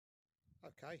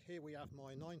Okay, here we have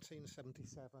my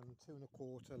 1977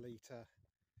 2¼ litre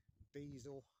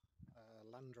diesel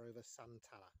Land Rover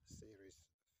Santana Series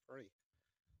 3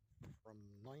 from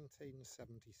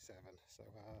 1977. So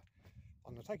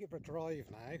I'm going to take it for a drive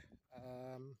now.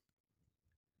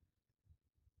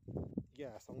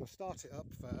 Yes, I'm going to start it up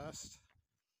first,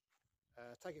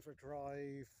 take it for a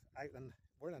drive out, and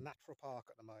we're in a natural park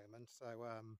at the moment, so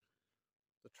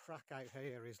the track out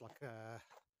here is like a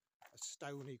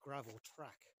stony gravel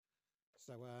track.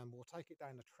 So we'll take it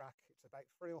down the track. It's about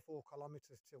 3 or 4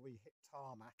 kilometres till we hit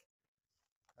tarmac.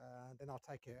 Then I'll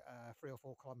take it 3 or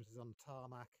 4 kilometres on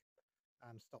tarmac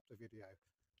and stop the video.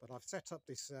 But I've set up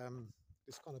this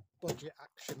this kind of budget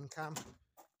action cam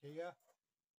here.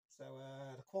 So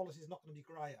the quality is not going to be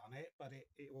great on it, but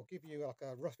it will give you like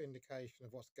a rough indication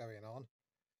of what's going on.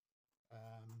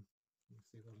 You can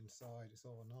see all inside, it's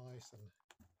all nice and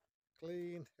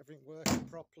clean, everything working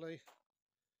properly.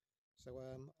 So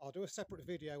I'll do a separate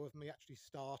video of me actually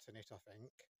starting it, I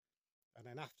think, and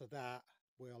then after that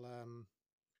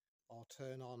I'll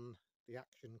turn on the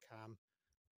action cam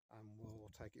and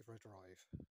we'll take it for a drive.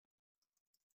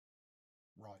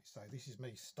 Right, so this is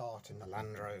me starting the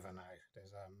Land Rover now.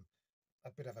 There's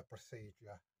a bit of a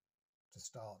procedure to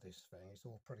start this thing. It's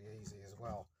all pretty easy as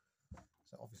well.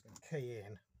 So obviously key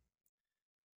in,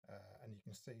 and you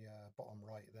can see bottom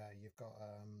right there you've got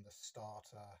the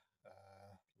starter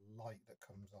light that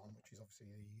comes on, which is obviously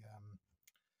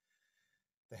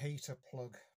the heater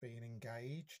plug being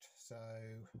engaged. So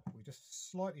we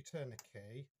just slightly turn the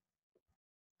key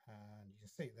and you can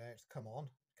see it there, it's come on.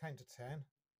 Count to 10,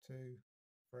 2,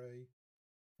 3,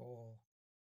 4,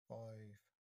 5,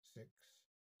 6,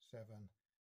 7,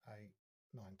 8,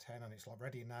 9, 10, and it's like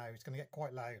ready now. It's going to get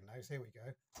quite loud now, so here we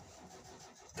go.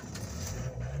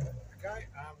 Okay,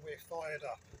 and we're fired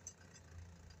up.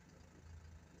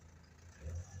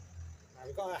 Now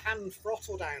we've got a hand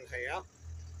throttle down here,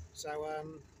 so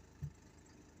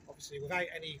obviously without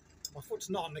any, my foot's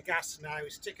not on the gas now,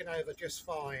 it's ticking over just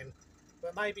fine,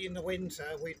 but maybe in the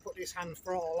winter we'd put this hand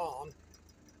throttle on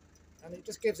and it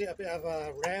just gives it a bit of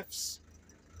revs,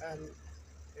 and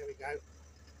here we go,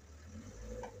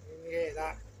 you can hear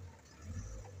that.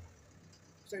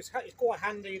 So it's quite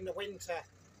handy in the winter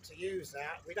to use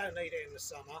that. We don't need it in the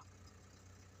summer.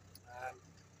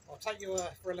 I'll take you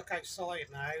for a look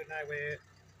outside now.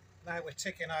 Now we're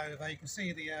ticking over. You can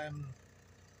see the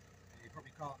you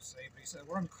probably can't see, but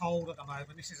we're on cold at the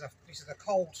moment. This is a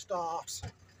cold start.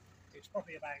 It's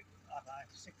probably about, I don't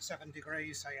know, 6-7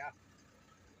 degrees here.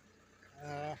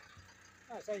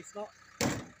 I'd say it's not, I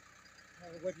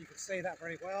don't know whether you can see that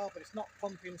very well, but it's not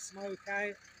pumping smoke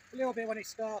out. A little bit when it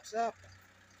starts up,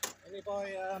 and if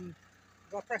I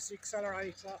press the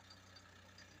accelerator,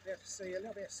 you have to see a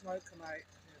little bit of smoke come out.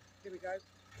 Here we go.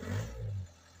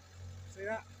 See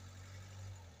that?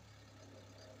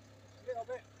 A little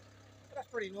bit, but that's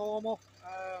pretty normal.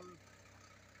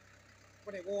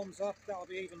 When it warms up, that'll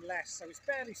be even less, so it's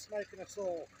barely smoking at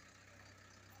all.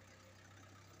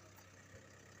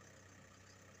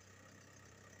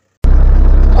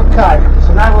 Okay,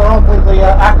 so now we're on with the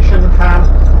action cam.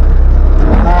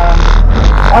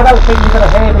 I don't think you're going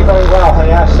to hear me very well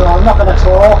here, so I'm not going to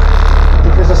talk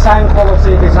because the sound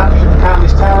quality of this action cam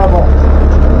is terrible.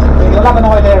 But you'll have an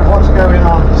idea of what's going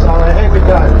on, so here we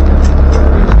go.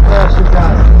 First we go.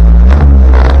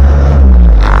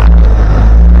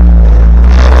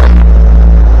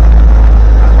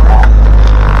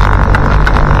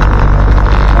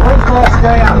 First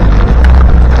gear.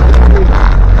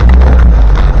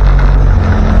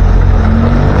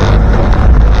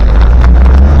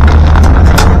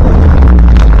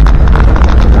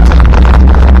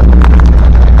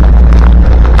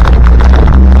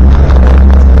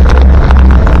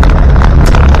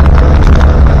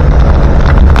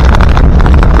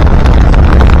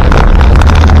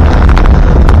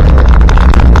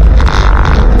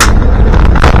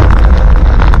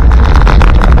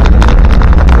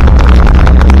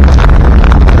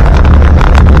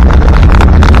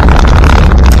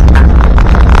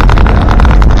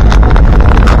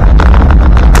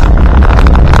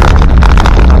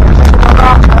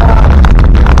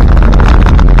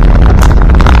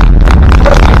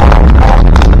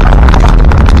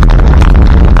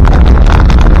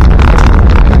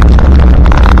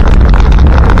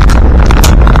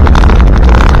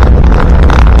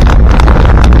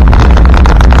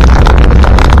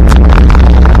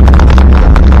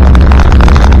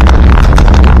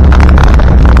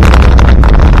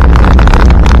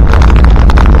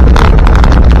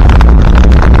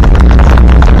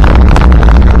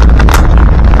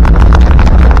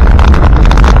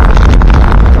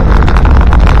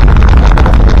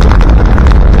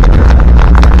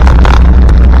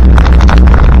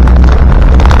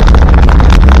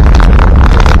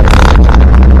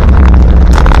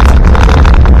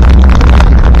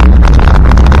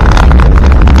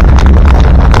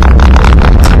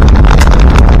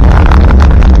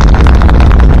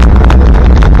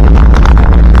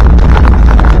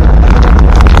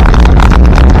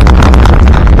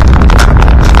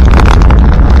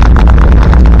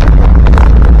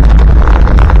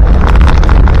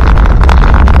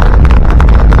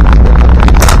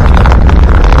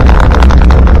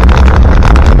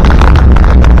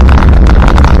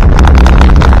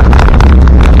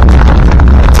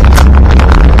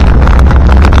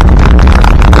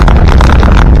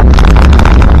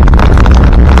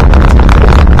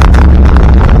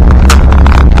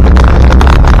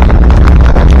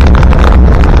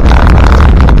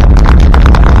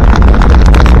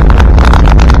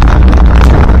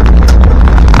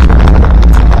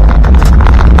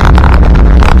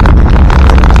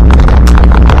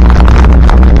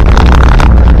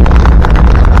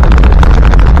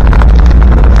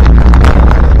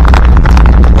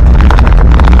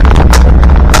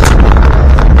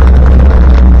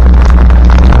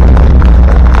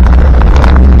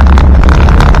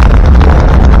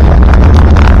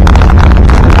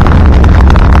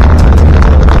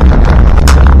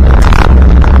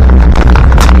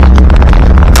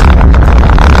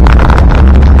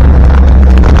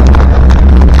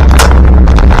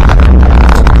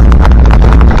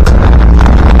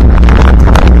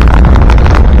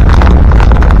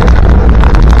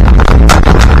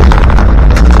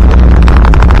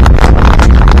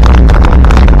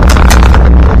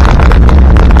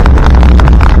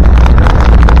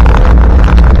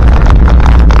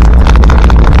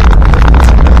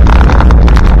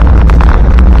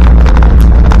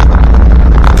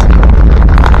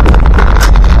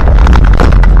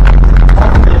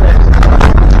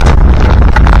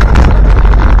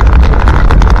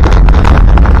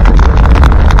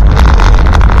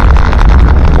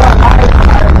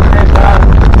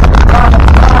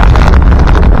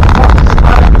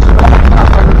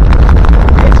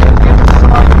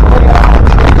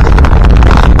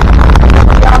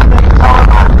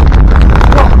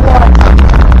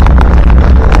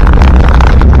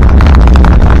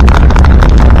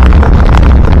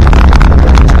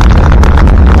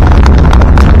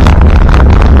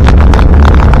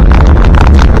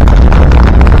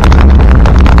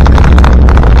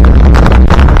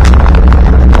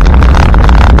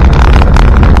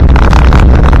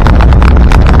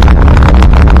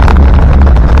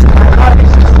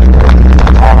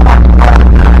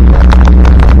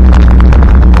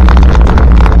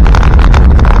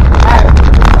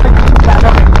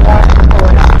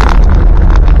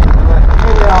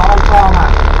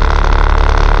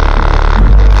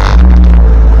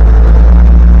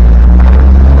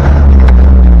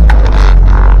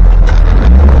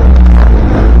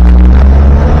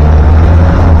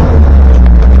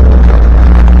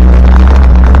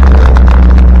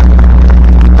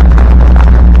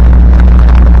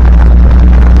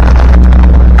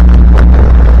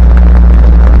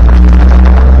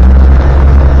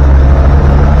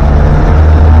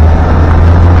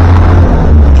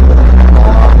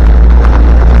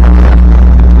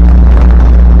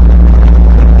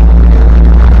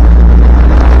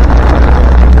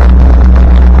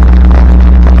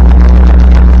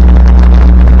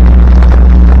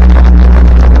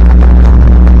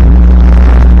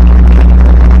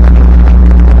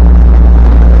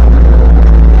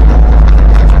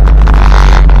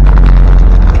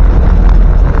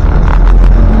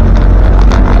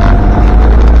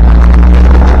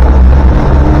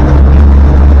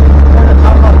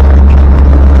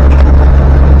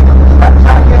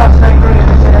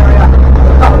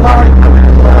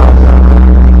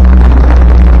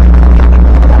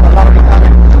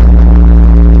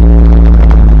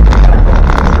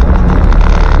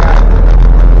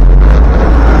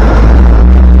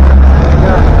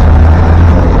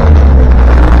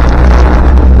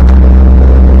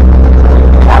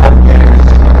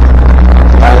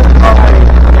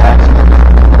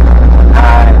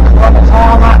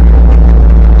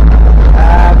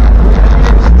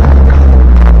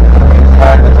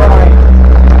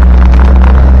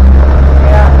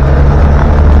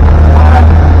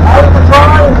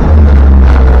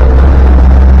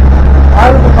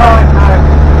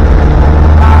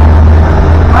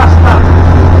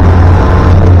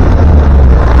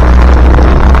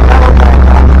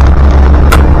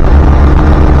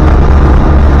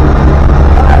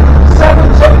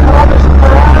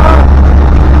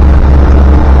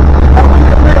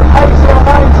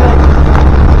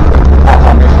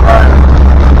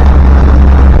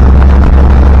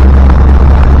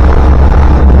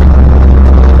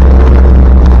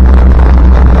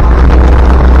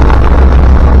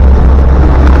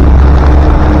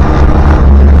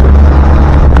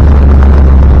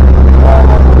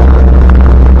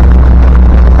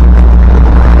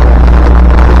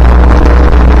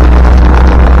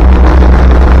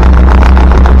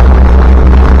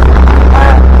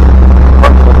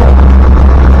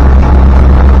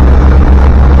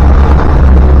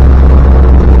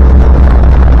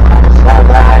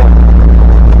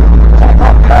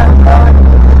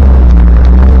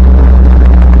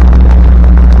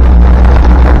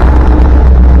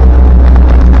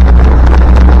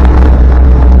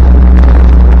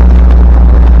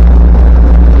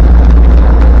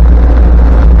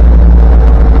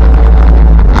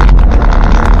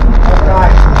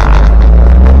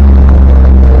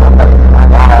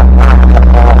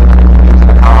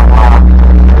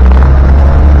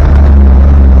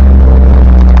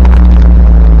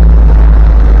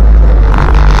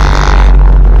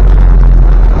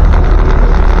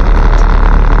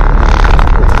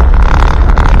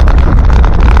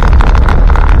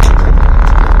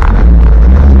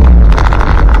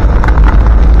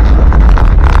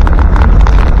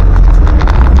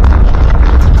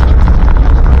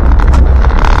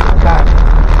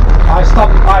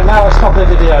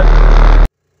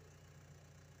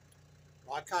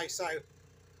 Okay, so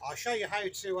I'll show you how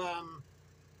to,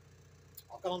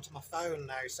 I've gone onto my phone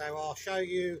now, so I'll show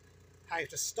you how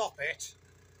to stop it.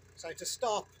 So to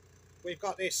stop, we've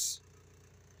got this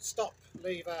stop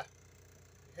lever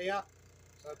here.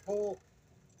 So pull,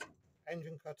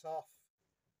 engine cut off,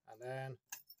 and then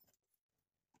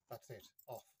that's it,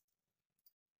 off.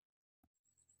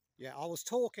 Yeah, I was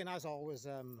talking as I was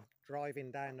driving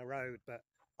down the road, but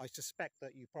I suspect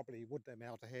that you probably wouldn't be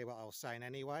able to hear what I was saying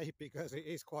anyway, because it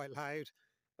is quite loud.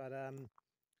 But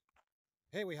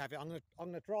here we have it. I'm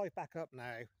gonna drive back up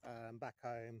now, back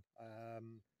home.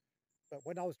 But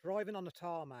when I was driving on the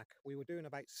tarmac, we were doing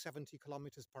about 70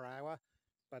 kilometers per hour.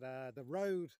 But the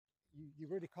road, you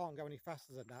really can't go any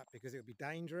faster than that because it would be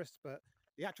dangerous. But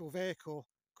the actual vehicle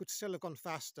could still have gone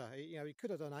faster. You know, it could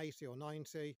have done 80 or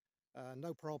 90,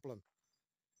 no problem.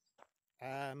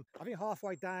 I think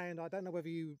halfway down, I don't know whether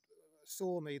you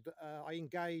saw me, but I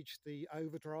engaged the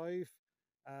overdrive.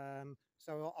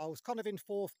 So I was kind of in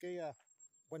fourth gear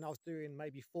when I was doing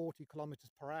maybe 40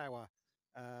 kilometers per hour.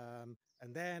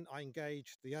 And then I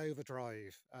engaged the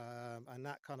overdrive, and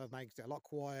that kind of makes it a lot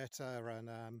quieter.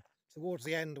 And towards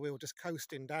the end, we were just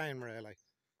coasting down, really.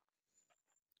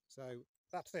 So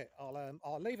that's it.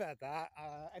 I'll leave it at that.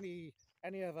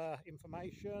 Any other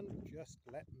information, just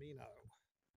let me know.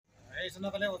 Here's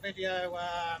another little video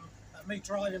of me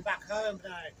driving back home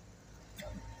now.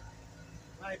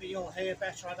 Maybe you'll hear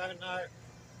better, I don't know.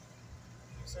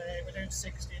 See, we're doing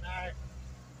 60 now.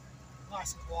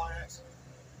 Nice and quiet.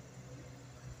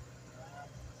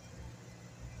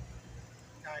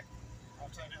 Okay, I'll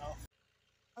turn it off.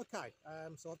 Okay,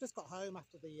 so I've just got home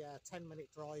after the 10-minute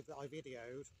drive that I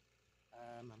videoed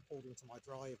and pulled into my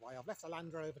driveway. I've left the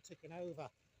Land Rover ticking over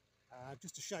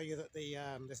just to show you that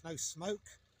there's no smoke.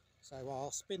 So I'll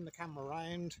spin the camera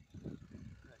around.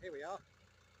 Here we are.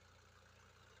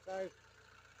 So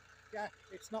yeah,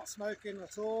 it's not smoking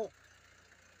at all.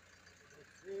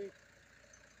 See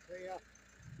that?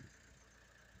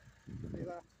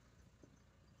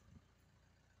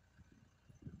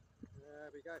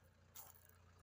 There we go.